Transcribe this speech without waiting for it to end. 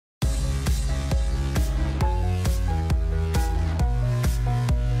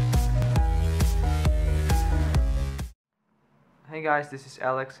Hey guys, this is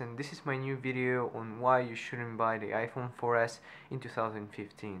Alex and this is my new video on why you shouldn't buy the iPhone 4S in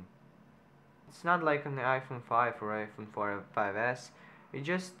 2015. It's not like on the iPhone 5 or iPhone 5S, it's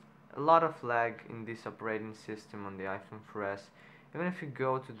just a lot of lag in this operating system on the iPhone 4S. Even if you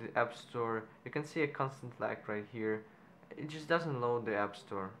go to the App Store, you can see a constant lag right here. It just doesn't load the App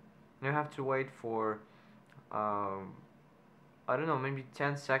Store. You have to wait for, I don't know, maybe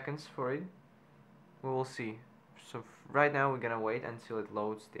 10 seconds for it. We will see. So right now we're gonna wait until it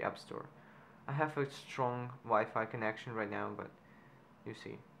loads the App Store. I have a strong Wi-Fi connection right now, but you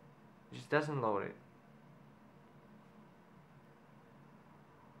see, it just doesn't load it.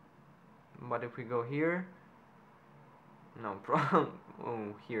 But if we go here, no problem.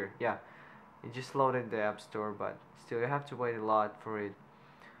 Oh, here, yeah, it just loaded the App Store, but still you have to wait a lot for it,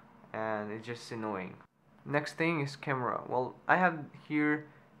 and it's just annoying. Next thing is camera. Well, I have here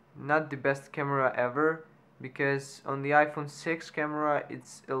not the best camera ever, because on the iPhone 6 camera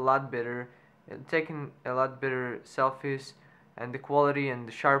it's a lot better, taking a lot better selfies, and the quality and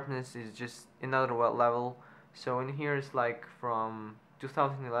the sharpness is just another level. So in here it's like from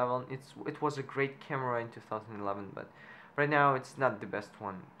 2011. It was a great camera in 2011, but right now it's not the best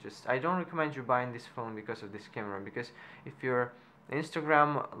one. Just I don't recommend you buying this phone because of this camera, because if you're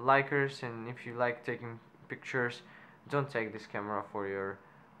Instagram likers and if you like taking pictures, don't take this camera for your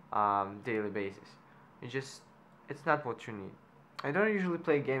daily basis. It's not what you need. I don't usually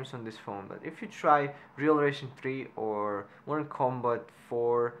play games on this phone, but if you try Real Racing 3 or Mortal Kombat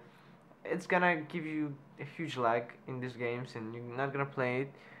 4, it's gonna give you a huge lag in these games and you're not gonna play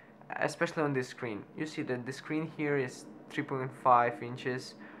it, especially on this screen. You see that the screen here is 3.5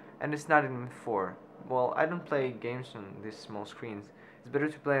 inches and it's not even 4. Well, I don't play games on these small screens. It's better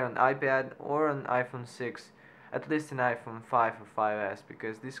to play on iPad or on iPhone 6, at least an iPhone 5 or 5S,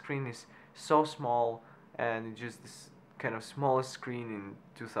 because this screen is so small and it's just this kind of smallest screen in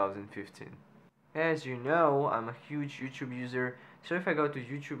 2015. As you know, I'm a huge YouTube user, so if I go to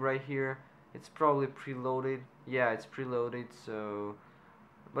YouTube right here, it's probably preloaded. Yeah, it's preloaded, so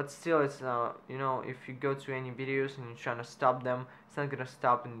but still it's not, if you go to any videos and you're trying to stop them, it's not gonna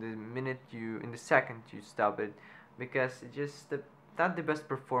stop in the second you stop it, because it's just not the best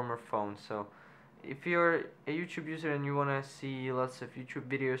performer phone. So if you're a YouTube user and you wanna see lots of YouTube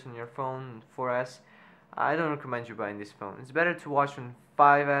videos on your phone 4S, I don't recommend you buying this phone. It's better to watch on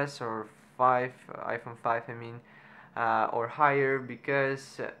 5S or 5 iPhone 5, I mean, or higher,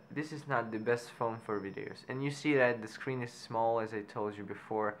 because this is not the best phone for videos. And you see that the screen is small, as I told you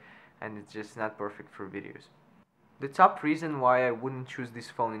before, and it's just not perfect for videos. The top reason why I wouldn't choose this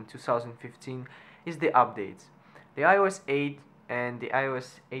phone in 2015 is the updates. The iOS 8 and the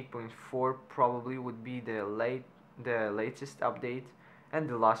iOS 8.4 probably would be the latest update and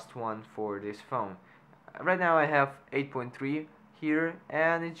the last one for this phone. Right now I have 8.3 here,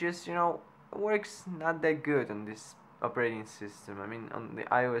 and it just, works not that good on this operating system. I mean, on the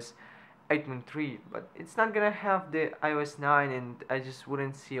iOS 8.3, but it's not gonna have the iOS 9, and I just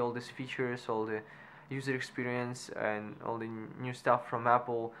wouldn't see all these features, all the user experience, and all the new stuff from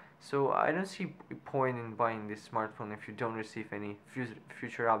Apple. So I don't see a point in buying this smartphone if you don't receive any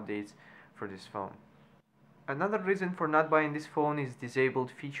future updates for this phone. Another reason for not buying this phone is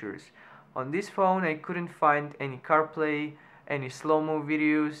disabled features. On this phone I couldn't find any CarPlay, any slow-mo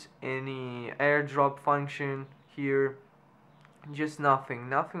videos, any AirDrop function here. Just nothing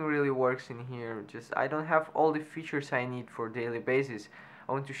really works in here. Just I don't have all the features I need for daily basis.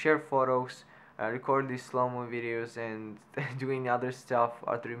 I want to share photos, record these slow-mo videos, and doing other stuff,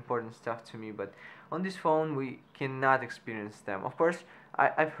 other important stuff to me, but on this phone we cannot experience them. Of course,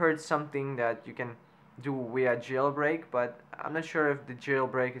 I've heard something that you can do via jailbreak, but I'm not sure if the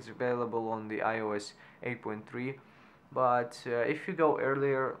jailbreak is available on the iOS 8.3. But if you go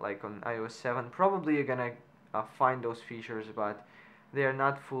earlier, like on iOS 7, probably you're gonna find those features, but they are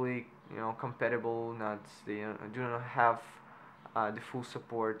not fully, compatible. They do not have the full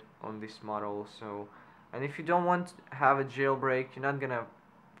support on this model. So, and if you don't want to have a jailbreak, you're not gonna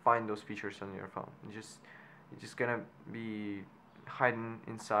find those features on your phone. You're just gonna be hidden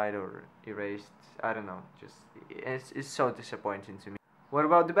inside or erased. I don't know. Just it's so disappointing to me. What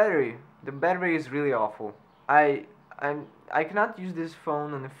about the battery? The battery is really awful. I cannot use this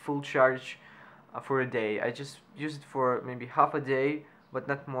phone on a full charge for a day. I just use it for maybe half a day, but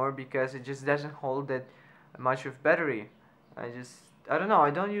not more, because it just doesn't hold that much of battery. I don't know.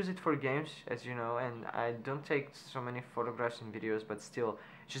 I don't use it for games, as you know, and I don't take so many photographs and videos, but still,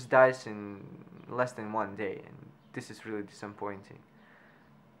 it just dies in less than one day, and this is really disappointing.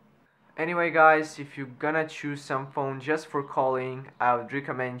 Anyway guys, if you're gonna choose some phone just for calling, I would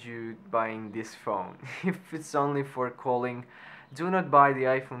recommend you buying this phone. If it's only for calling, do not buy the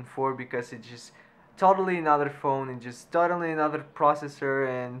iPhone 4 because it's just totally another phone, it's just totally another processor,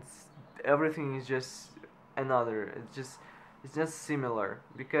 and everything is just another. It's just similar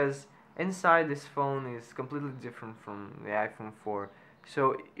because inside this phone is completely different from the iPhone 4.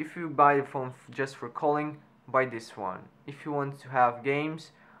 So if you buy the phone just for calling, buy this one. If you want to have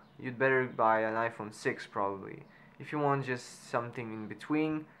games, you'd better buy an iPhone 6 probably. If you want just something in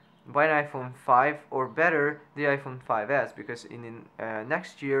between, buy an iPhone 5 or better the iPhone 5s, because in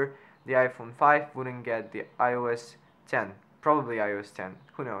next year the iPhone 5 wouldn't get the iOS 10, probably iOS 10,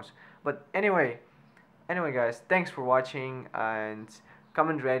 who knows. But anyway guys, thanks for watching, and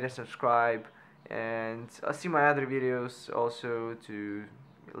comment, rate and subscribe, and I'll see my other videos also to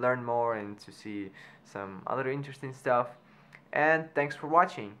learn more and to see some other interesting stuff. And thanks for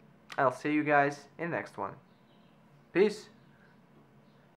watching. I'll see you guys in the next one. Peace.